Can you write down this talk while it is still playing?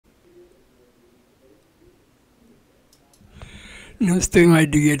Namaste, my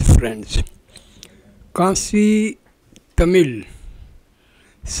dear friends. Kashi Tamil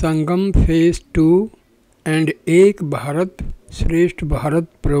Sangamam Phase 2 and Ek Bharat Shreshtha Bharat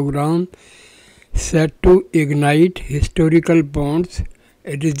program set to ignite historical bonds.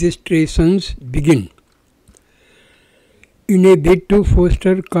 Registrations begin. In a bid to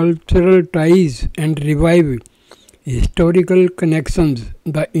foster cultural ties and revive historical connections,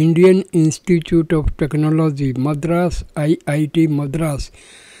 the Indian Institute of Technology, Madras, IIT Madras,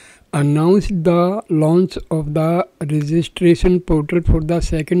 announced the launch of the registration portal for the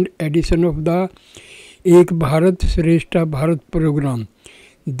second edition of the Ek Bharat Shreshtha Bharat program.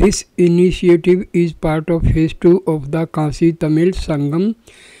 This initiative is part of Phase 2 of the Kashi Tamil Sangamam,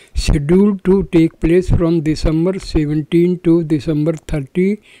 scheduled to take place from December 17 to December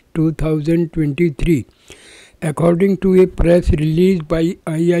 30, 2023. According to a press release by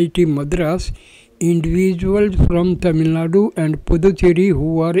IIT Madras, individuals from Tamil Nadu and Puducherry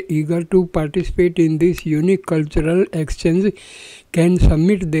who are eager to participate in this unique cultural exchange can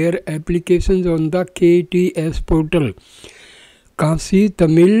submit their applications on the KTS portal. Kashi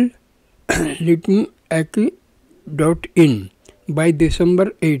Tamil Ek.in by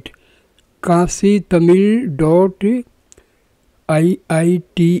December 8.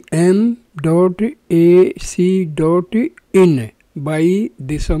 kashitamil.iitm.ac.in by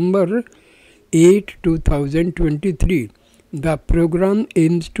December 8, 2023. The program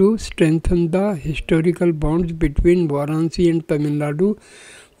aims to strengthen the historical bonds between Varanasi and Tamil Nadu,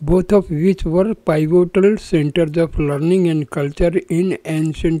 both of which were pivotal centers of learning and culture in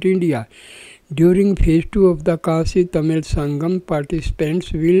ancient India. During Phase 2 of the Kashi Tamil Sangamam,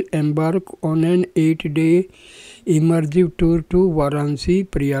 participants will embark on an 8-day immersive tour to Varanasi,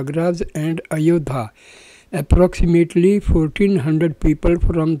 Prayagraj and Ayodhya. Approximately 1,400 people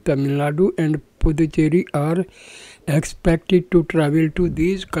from Tamil Nadu and Puducherry are expected to travel to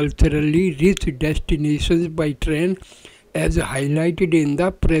these culturally rich destinations by train, as highlighted in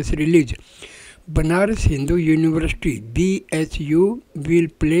the press release. Banaras Hindu University (BHU) will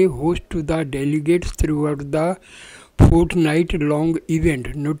play host to the delegates throughout the fortnight-long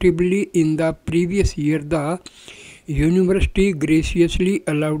event. Notably, in the previous year, the university graciously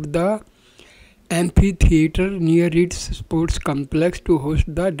allowed the amphitheatre near its sports complex to host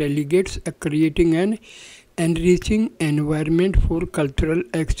the delegates, creating an enriching environment for cultural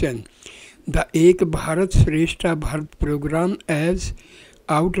exchange. The Ek Bharat Shreshtha Bharat program, as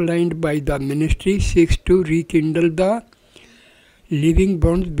outlined by the ministry, seeks to rekindle the living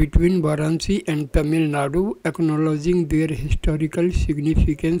bonds between Varanasi and Tamil Nadu, acknowledging their historical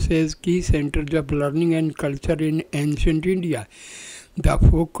significance as key centers of learning and culture in ancient India. The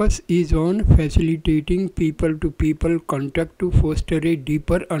focus is on facilitating people-to-people contact to foster a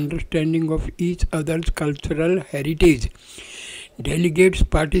deeper understanding of each other's cultural heritage. Delegates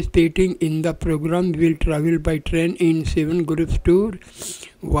participating in the program will travel by train in 7 groups to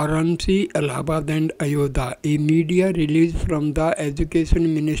Varanasi, Allahabad and Ayodhya. A media release from the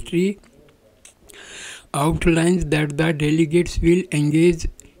Education Ministry outlines that the delegates will engage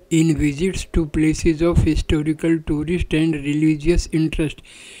in visits to places of historical, tourist and religious interest.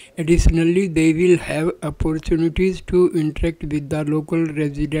 Additionally, they will have opportunities to interact with the local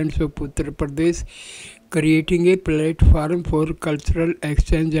residents of Uttar Pradesh, creating a platform for cultural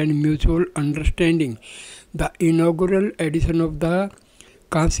exchange and mutual understanding. The inaugural edition of the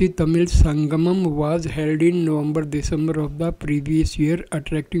Kashi Tamil Sangamam was held in November-December of the previous year,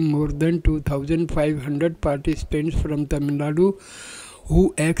 attracting more than 2,500 participants from Tamil Nadu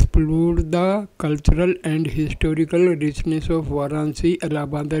who explored the cultural and historical richness of Varanasi,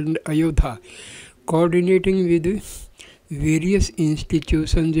 Allahabad and Ayodhya. Coordinating with various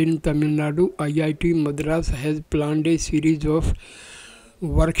institutions in Tamil Nadu, IIT Madras has planned a series of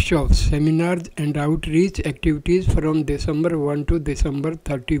workshops, seminars and outreach activities from December 1 to December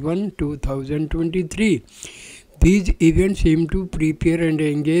 31, 2023. These events aim to prepare and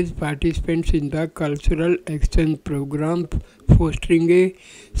engage participants in the cultural exchange program, fostering a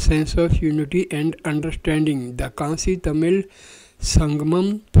sense of unity and understanding. The Kashi Tamil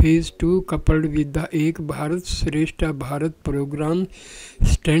Sangamam Phase 2, coupled with the Ek Bharat Shreshtha Bharat program,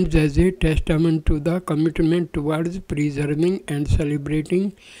 stands as a testament to the commitment towards preserving and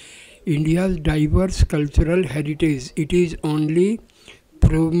celebrating India's diverse cultural heritage. It is only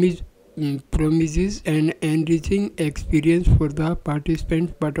promises an enriching experience for the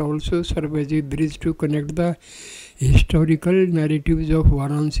participants, but also serve as a bridge to connect the historical narratives of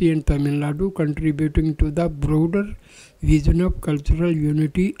Varanasi and Tamil Nadu, contributing to the broader vision of cultural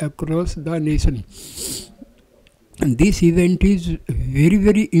unity across the nation. This event is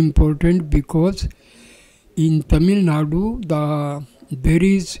very important because In Tamil Nadu, there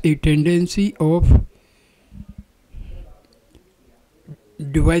is a tendency of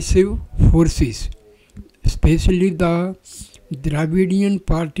divisive forces, especially the Dravidian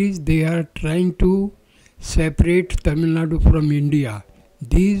parties. They are trying to separate Tamil Nadu from India.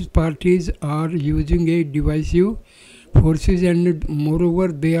 These parties are using a divisive forces, and moreover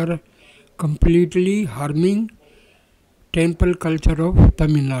they are completely harming temple culture of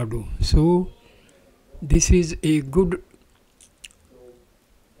Tamil Nadu. So this is a good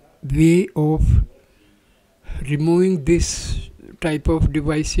way of removing this type of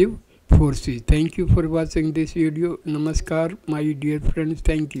divisive forces. Thank you for watching this video. Namaskar, my dear friends.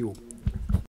 Thank you.